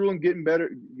 First rule in getting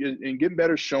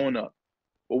better, showing up.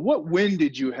 Well, what win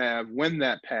did you have when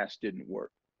that pass didn't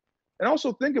work? And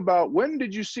also think about, when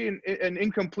did you see an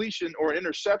incompletion or an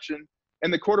interception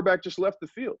and the quarterback just left the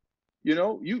field?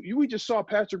 We just saw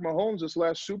Patrick Mahomes this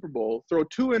last Super Bowl throw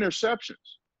 2 interceptions.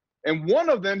 And one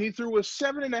of them he threw with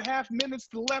 7.5 minutes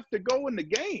left to go in the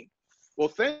game. Well,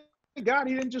 thank God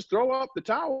he didn't just throw up the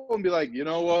towel and be like, you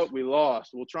know what, we lost,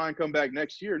 we'll try and come back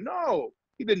next year. No,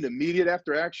 he did an immediate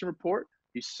after action report.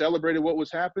 He celebrated what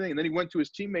was happening, and then he went to his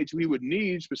teammates who he would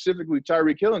need, specifically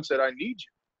Tyreek Hill, and said, I need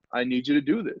you. I need you to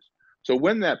do this. So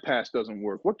when that pass doesn't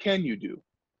work, what can you do?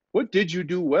 What did you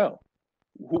do well?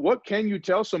 What can you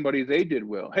tell somebody they did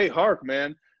well? Hey, Hark,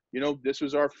 man, this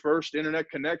was our first internet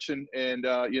connection, and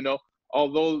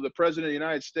although the president of the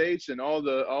United States and all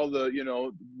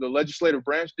the legislative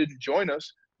branch didn't join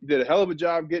us, you did a hell of a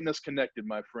job getting us connected,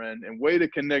 my friend, and way to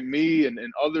connect me and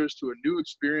others to a new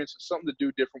experience and something to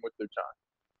do different with their time.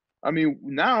 I mean,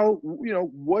 now,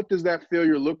 what does that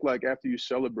failure look like after you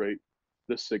celebrate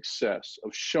the success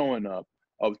of showing up,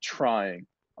 of trying,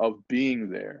 of being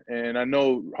there? And I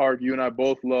know, Hark, you and I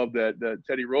both love that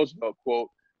Teddy Roosevelt quote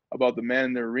about the man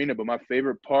in the arena, but my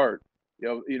favorite part,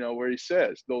 where he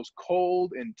says, those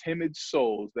cold and timid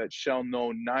souls that shall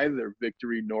know neither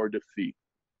victory nor defeat.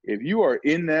 If you are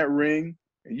in that ring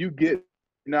and you get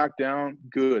knocked down,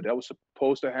 good. That was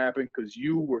supposed to happen because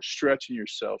you were stretching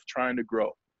yourself, trying to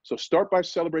grow. So start by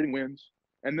celebrating wins,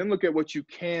 and then look at what you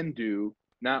can do,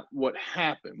 not what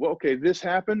happened. Well, okay, this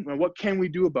happened, and what can we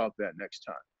do about that next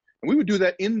time? And we would do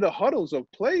that in the huddles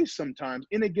of plays sometimes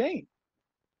in a game.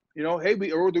 Hey,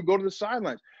 or we'll go to the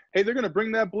sidelines. Hey, they're going to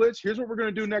bring that blitz. Here's what we're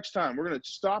going to do next time. We're going to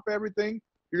stop everything.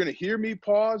 You're going to hear me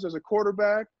pause as a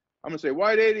quarterback. I'm going to say,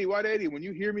 wide 80, wide 80. When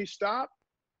you hear me stop,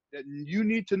 you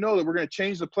need to know that we're going to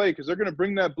change the play because they're going to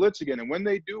bring that blitz again. And when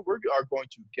they do, we are going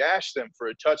to gash them for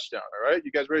a touchdown. All right?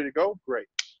 You guys ready to go? Great.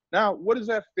 Now, what does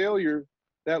that failure,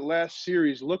 that last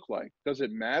series, look like? Does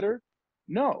it matter?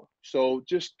 No. So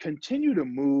just continue to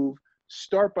move.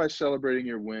 Start by celebrating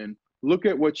your win. Look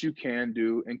at what you can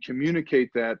do and communicate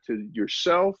that to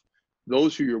yourself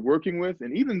those who you're working with,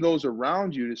 and even those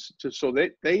around you so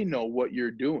that they know what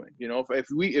you're doing. You know,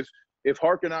 if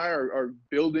Hark and I are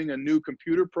building a new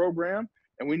computer program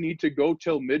and we need to go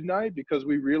till midnight because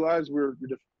we realize we're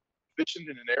deficient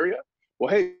in an area, well,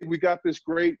 hey, we got this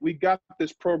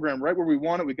program right where we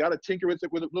want it. We got to tinker with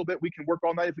it with a little bit. We can work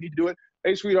all night if we need to do it.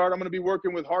 Hey, sweetheart, I'm going to be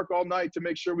working with Hark all night to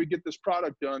make sure we get this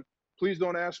product done. Please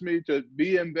don't ask me to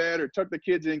be in bed or tuck the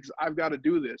kids in because I've got to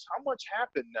do this. How much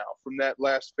happened now from that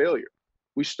last failure?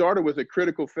 We started with a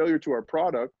critical failure to our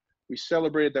product. We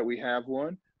celebrated that we have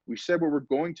one. We said what we're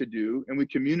going to do, and we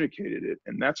communicated it.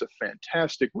 And that's a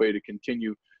fantastic way to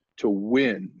continue to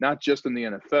win, not just in the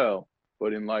NFL,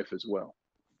 but in life as well.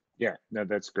 Yeah, no,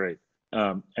 that's great.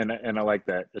 And I like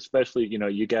that, especially, you know,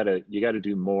 you gotta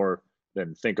do more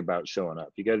than think about showing up.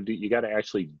 You gotta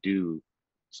actually do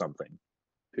something.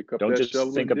 Pick up Don't that just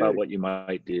shovel think and about dig. what you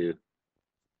might do.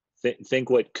 Think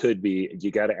what could be.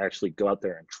 You got to actually go out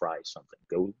there and try something.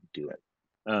 Go do it.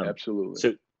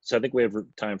 Absolutely. So I think we have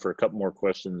time for a couple more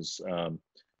questions.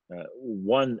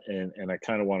 One, and I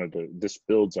kind of wanted to. This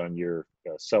builds on your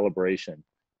celebration,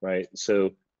 right?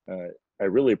 So I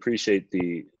really appreciate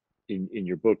in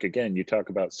your book again. You talk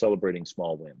about celebrating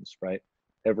small wins, right?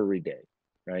 Every day,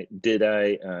 right? Did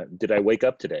I wake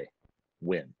up today?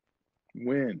 Win.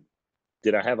 Win.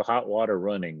 Did I have a hot water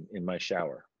running in my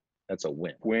shower? That's a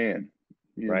win. Win.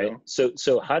 Right. Know?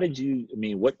 So how did you, I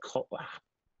mean,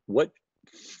 what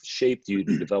shaped you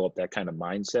to develop that kind of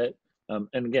mindset? And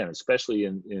again, especially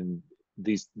in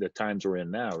the times we're in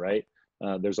now, right?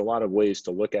 There's a lot of ways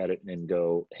to look at it and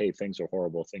go, hey, things are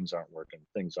horrible. Things aren't working.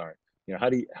 Things aren't, you know,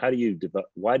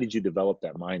 why did you develop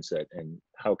that mindset, and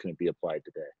how can it be applied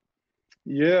today?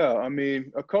 Yeah, I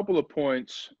mean, a couple of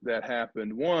points that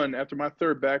happened. One, after my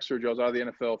third back surgery, I was out of the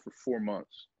NFL for 4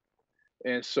 months.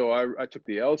 And so I took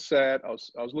the LSAT. I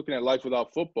was looking at life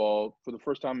without football for the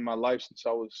first time in my life since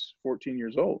I was 14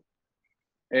 years old.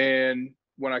 And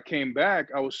when I came back,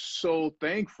 I was so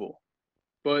thankful.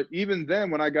 But even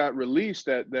then, when I got released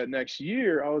that next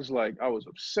year, I was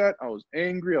upset. I was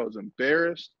angry. I was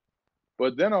embarrassed.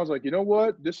 But then I was like, you know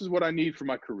what? This is what I need for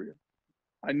my career.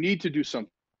 I need to do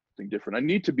something different. I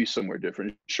need to be somewhere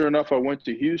different. Sure enough, I went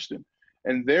to Houston.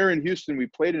 And there in Houston, we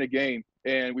played in a game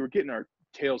and we were getting our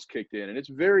tails kicked in. And it's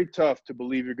very tough to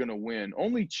believe you're going to win.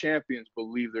 Only champions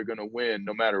believe they're going to win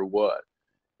no matter what.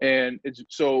 And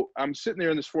so I'm sitting there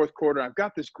in this fourth quarter. I've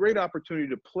got this great opportunity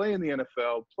to play in the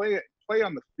NFL, play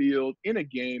on the field in a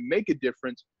game, make a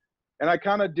difference. And I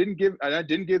kind of didn't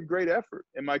give great effort.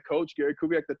 And my coach, Gary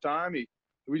Kubiak, at the time,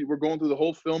 we were going through the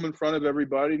whole film in front of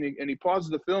everybody. And he pauses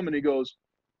the film and he goes,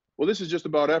 well, this is just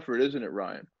about effort, isn't it,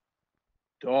 Ryan?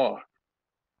 Dog.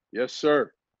 Yes,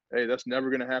 sir. Hey, that's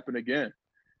never going to happen again.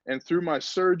 And through my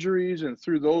surgeries and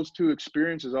through those two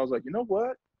experiences, I was like, you know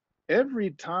what?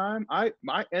 Every time I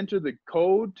enter the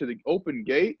code to the open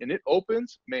gate and it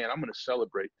opens, man, I'm going to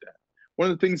celebrate that.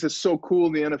 One of the things that's so cool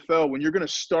in the NFL, when you're going to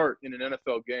start in an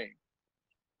NFL game,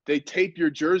 they tape your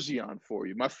jersey on for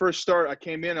you. My first start, I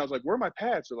came in, I was like, where are my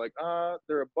pads? They're like,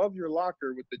 they're above your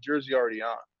locker with the jersey already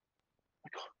on.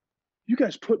 Like, you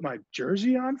guys put my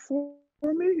jersey on for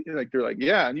me? They're like,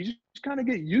 yeah. And you just kind of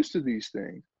get used to these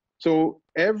things. So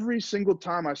every single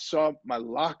time I saw my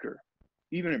locker,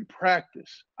 even in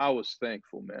practice, I was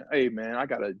thankful, man. Hey, man, I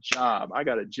got a job. I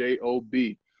got a job.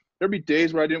 There'd be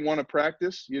days where I didn't want to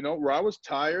practice, you know, where I was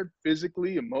tired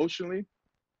physically, emotionally,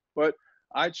 but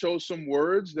I chose some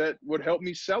words that would help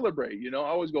me celebrate. You know, I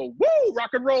always go, woo,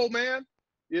 rock and roll, man.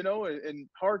 You know, and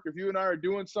Hark, if you and I are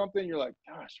doing something, you're like,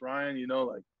 gosh, Ryan, you know,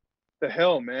 like, the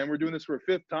hell, man, we're doing this for a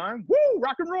fifth time. Woo,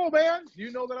 rock and roll, man. Do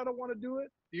you know that I don't want to do it?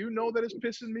 Do you know that it's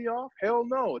pissing me off? Hell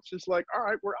no. It's just like, all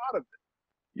right, we're out of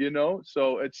it. You know,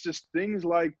 so it's just things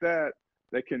like that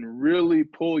that can really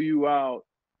pull you out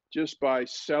just by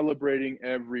celebrating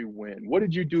every win. What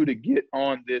did you do to get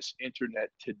on this internet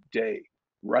today,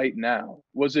 right now?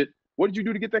 What did you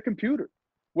do to get that computer?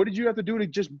 What did you have to do to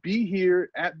just be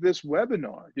here at this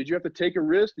webinar? Did you have to take a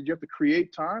risk? Did you have to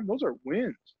create time? Those are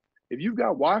wins. If you've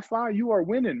got Wi-Fi, you are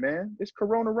winning, man. It's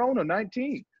Corona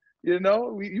 19. You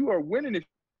know, you are winning if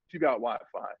you got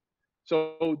Wi-Fi.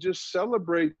 So just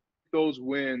celebrate those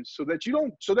wins so that you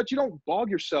don't bog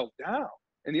yourself down.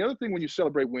 And the other thing when you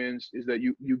celebrate wins is that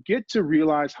you get to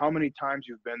realize how many times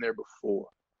you've been there before.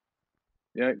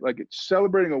 Yeah, like it's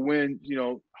celebrating a win. You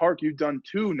know, Hark, you've done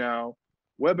 2 now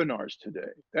webinars today.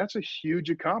 That's a huge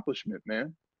accomplishment,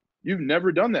 man. You've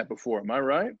never done that before, am I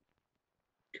right?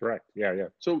 Correct. Yeah.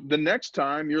 So the next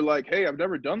time you're like, hey, I've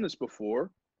never done this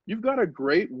before, you've got a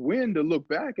great win to look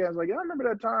back at. Like, I remember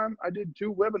that time I did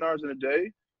 2 webinars in a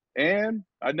day and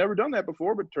I'd never done that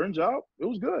before, but turns out it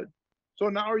was good. So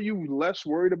now are you less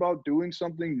worried about doing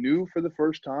something new for the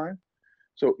first time?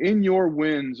 So in your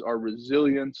wins are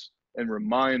resilience and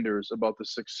reminders about the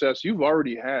success you've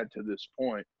already had to this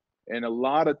point. And a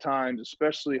lot of times,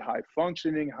 especially high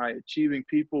functioning, high achieving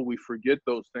people, we forget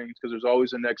those things because there's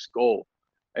always a next goal.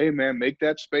 Hey man, make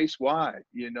that space wide.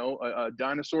 You know, a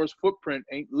dinosaur's footprint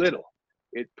ain't little.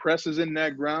 It presses in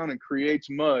that ground and creates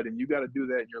mud, and you got to do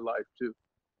that in your life too.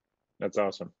 That's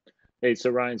awesome. Hey,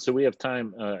 so Ryan, so we have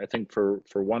time, I think, for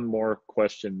one more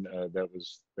question that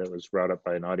was brought up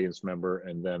by an audience member,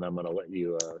 and then I'm going to let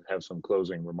you have some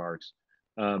closing remarks.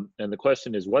 And the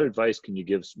question is, what advice can you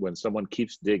give when someone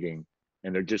keeps digging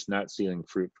and they're just not seeing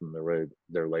fruit from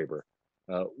their labor?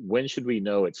 When should we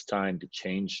know it's time to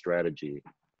change strategy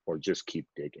or just keep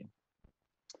digging?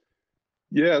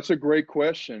 Yeah, it's a great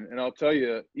question. And I'll tell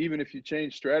you, even if you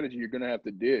change strategy, you're going to have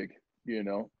to dig, you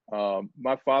know.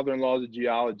 My father-in-law is a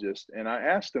geologist, and I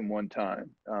asked him one time,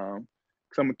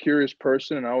 because I'm a curious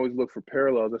person and I always look for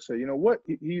parallels. I said, you know what?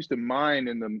 He used to mine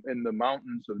in the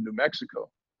mountains of New Mexico.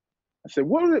 I said,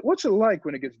 what's it like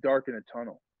when it gets dark in a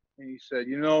tunnel? And he said,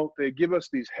 you know, they give us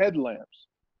these headlamps,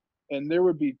 and there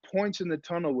would be points in the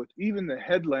tunnel with even the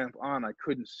headlamp on, I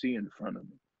couldn't see in front of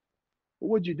me.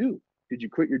 Well, what'd you do? Did you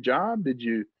quit your job? Did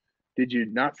you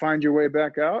not find your way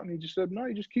back out? And he just said, no,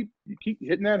 you keep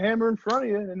hitting that hammer in front of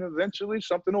you, and eventually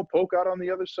something will poke out on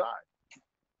the other side.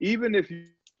 Even if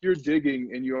you're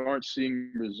digging and you aren't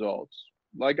seeing results,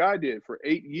 like I did for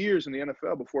 8 years in the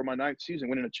NFL before my 9th season,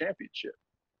 winning a championship.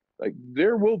 Like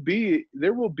there will be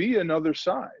another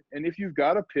side. And if you've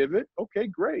got to pivot, okay,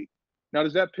 great. Now,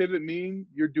 does that pivot mean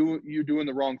you're doing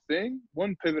the wrong thing?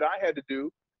 One pivot I had to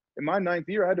do in my 9th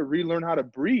year, I had to relearn how to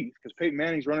breathe because Peyton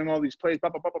Manning's running all these plays. You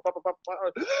don't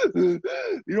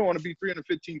want to be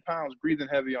 315 pounds breathing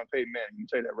heavy on Peyton Manning. You can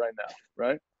say that right now,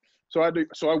 right? So I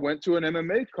went to an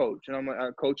MMA coach, and I'm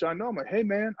like, coach, I know. I'm like, hey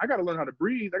man, I got to learn how to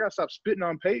breathe. I got to stop spitting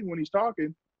on Peyton when he's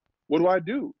talking. What do I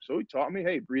do? So he taught me,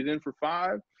 hey, breathe in for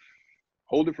 5,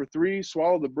 hold it for 3,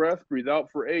 swallow the breath, breathe out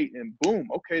for 8, and boom.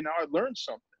 Okay, now I learned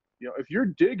something. You know, if you're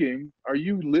digging, are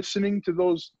you listening to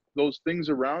those things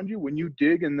around you? When you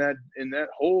dig in that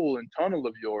hole and tunnel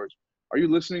of yours, are you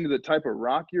listening to the type of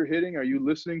rock you're hitting? Are you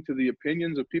listening to the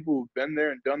opinions of people who've been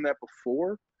there and done that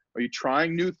before? Are you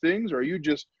trying new things? Or are you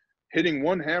just hitting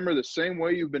one hammer the same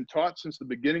way you've been taught since the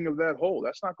beginning of that hole?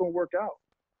 That's not going to work out.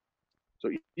 So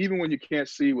even when you can't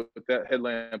see with that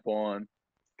headlamp on,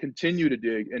 continue to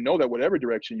dig and know that whatever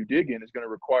direction you dig in is going to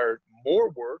require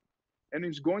more work and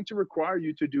is going to require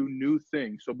you to do new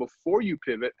things. So before you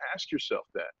pivot, ask yourself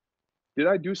that. Did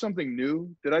I do something new?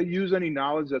 Did I use any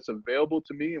knowledge that's available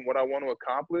to me and what I want to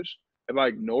accomplish? Have I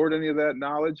ignored any of that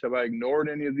knowledge? Have I ignored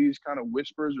any of these kind of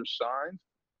whispers or signs?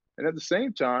 And at the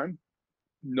same time,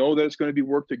 know that it's going to be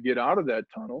work to get out of that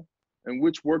tunnel. And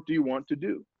which work do you want to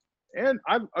do? And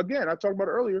I talked about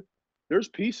it earlier, there's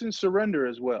peace in surrender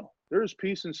as well. There's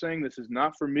peace in saying this is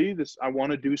not for me. I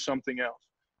want to do something else.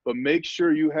 But make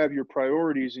sure you have your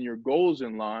priorities and your goals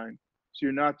in line so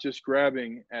you're not just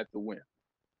grabbing at the win.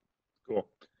 Cool.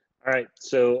 All right.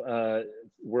 So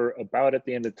we're about at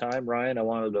the end of time. Ryan, I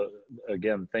wanted to,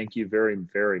 again, thank you very,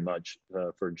 very much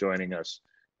for joining us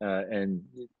and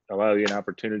allow you an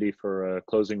opportunity for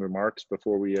closing remarks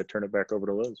before we turn it back over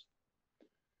to Liz.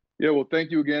 Yeah, well, thank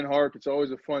you again, Hark. It's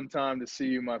always a fun time to see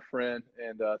you, my friend.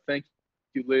 And thank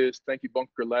you, Liz. Thank you,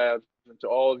 Bunker Labs. And to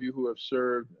all of you who have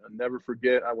served, I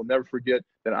will never forget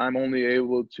that I'm only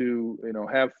able to,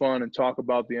 have fun and talk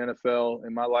about the NFL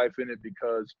and my life in it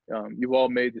because you've all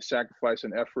made the sacrifice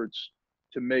and efforts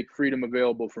to make freedom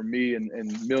available for me and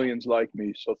millions like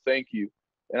me. So thank you.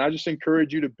 And I just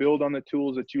encourage you to build on the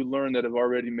tools that you learned that have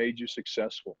already made you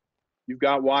successful. You've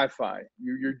got Wi-Fi.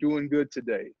 You're doing good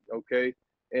today, okay?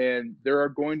 And there are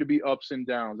going to be ups and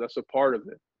downs. That's a part of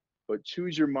it. But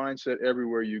choose your mindset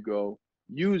everywhere you go.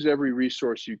 Use every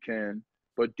resource you can.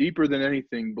 But deeper than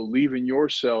anything, believe in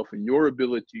yourself and your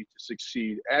ability to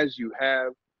succeed as you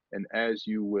have and as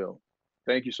you will.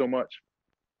 Thank you so much.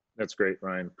 That's great,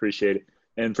 Ryan. Appreciate it.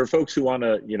 And for folks who want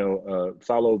to,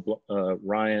 follow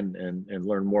Ryan and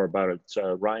learn more about it, it's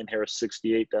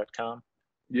RyanHarris68.com.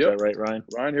 Yep. Is that right, Ryan?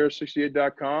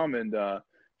 RyanHarris68.com. And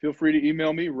feel free to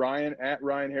email me,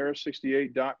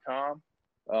 Ryan@RyanHarris68.com.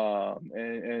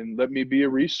 And let me be a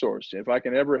resource. If I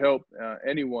can ever help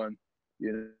anyone,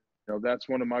 that's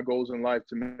one of my goals in life,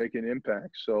 to make an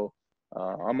impact. So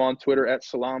I'm on Twitter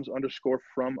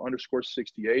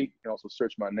 @salams_from_68. You can also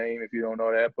search my name if you don't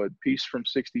know that, but Peace from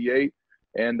 68.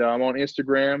 And I'm on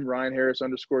Instagram,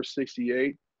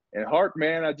 RyanHarris_68. And Hark,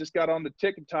 man, I just got on the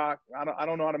TikTok. I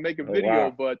don't know how to make a video,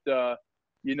 wow. but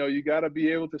you know, you got to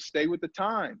be able to stay with the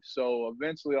time. So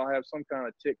eventually I'll have some kind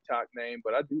of TikTok name,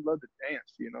 but I do love to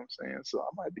dance, you know what I'm saying? So I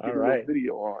might have to get All a little right.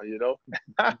 video on, you know?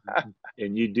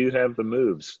 And you do have the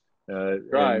moves.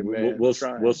 Try, And man.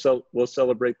 we'll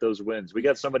celebrate those wins. We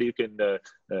got somebody who can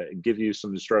give you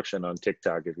some instruction on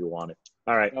TikTok if you want it.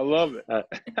 All right. I love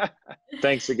it.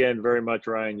 Thanks again very much,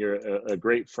 Ryan. You're a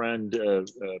great friend,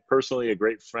 personally a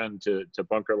great friend to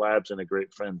Bunker Labs and a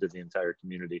great friend to the entire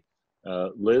community.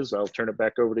 Liz, I'll turn it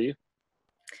back over to you.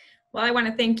 Well, I want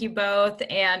to thank you both.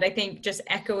 And I think just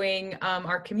echoing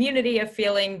our community of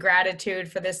feeling gratitude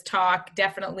for this talk,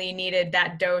 definitely needed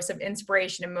that dose of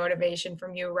inspiration and motivation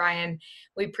from you, Ryan.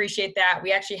 We appreciate that.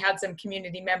 We actually had some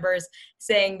community members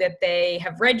saying that they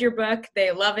have read your book. They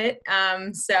love it.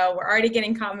 So we're already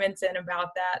getting comments in about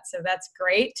that. So that's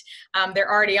great.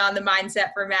 They're already on the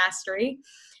mindset for mastery.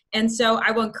 And so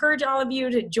I will encourage all of you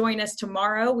to join us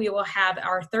tomorrow. We will have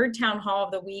our third town hall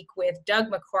of the week with Doug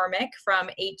McCormick from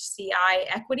HCI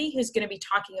Equity, who's going to be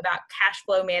talking about cash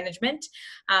flow management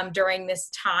during this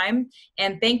time.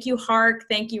 And thank you, Hark.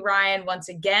 Thank you, Ryan, once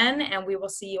again. And we will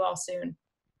see you all soon.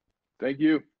 Thank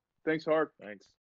you. Thanks, Hark. Thanks.